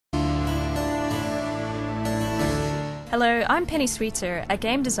Hello, I'm Penny Sweetser, a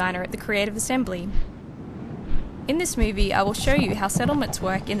game designer at the Creative Assembly. In this movie, I will show you how settlements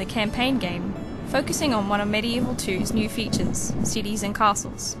work in the campaign game, focusing on one of Medieval 2's new features, cities and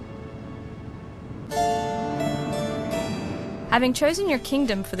castles. Having chosen your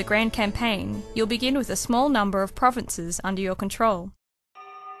kingdom for the grand campaign, you'll begin with a small number of provinces under your control.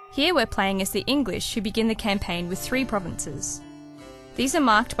 Here we're playing as the English, who begin the campaign with 3 provinces. These are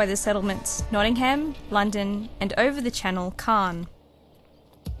marked by the settlements Nottingham, London, and over the channel, Caen.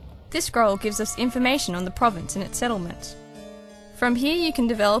 This scroll gives us information on the province and its settlement. From here you can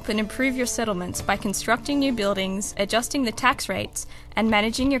develop and improve your settlements by constructing new buildings, adjusting the tax rates, and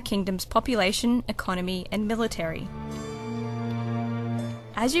managing your kingdom's population, economy, and military.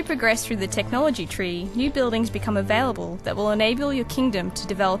 As you progress through the technology tree, new buildings become available that will enable your kingdom to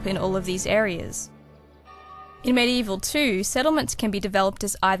develop in all of these areas. In Medieval 2, settlements can be developed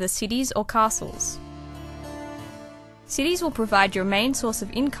as either cities or castles. Cities will provide your main source of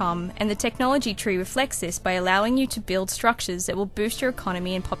income, and the technology tree reflects this by allowing you to build structures that will boost your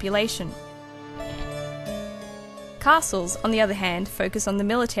economy and population. Castles, on the other hand, focus on the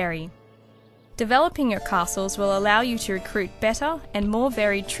military. Developing your castles will allow you to recruit better and more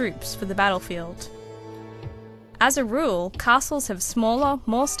varied troops for the battlefield. As a rule, castles have smaller,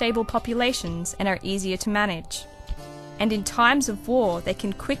 more stable populations and are easier to manage. And in times of war, they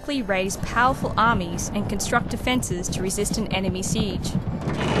can quickly raise powerful armies and construct defences to resist an enemy siege.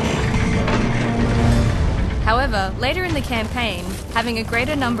 However, later in the campaign, having a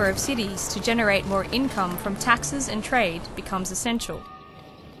greater number of cities to generate more income from taxes and trade becomes essential.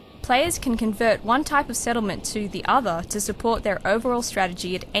 Players can convert one type of settlement to the other to support their overall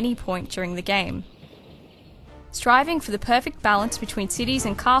strategy at any point during the game. Striving for the perfect balance between cities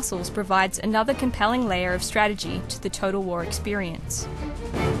and castles provides another compelling layer of strategy to the Total War experience.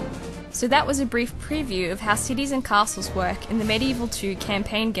 So that was a brief preview of how cities and castles work in the Medieval 2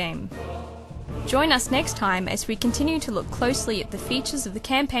 campaign game. Join us next time as we continue to look closely at the features of the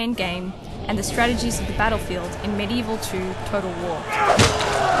campaign game and the strategies of the battlefield in Medieval 2 Total War.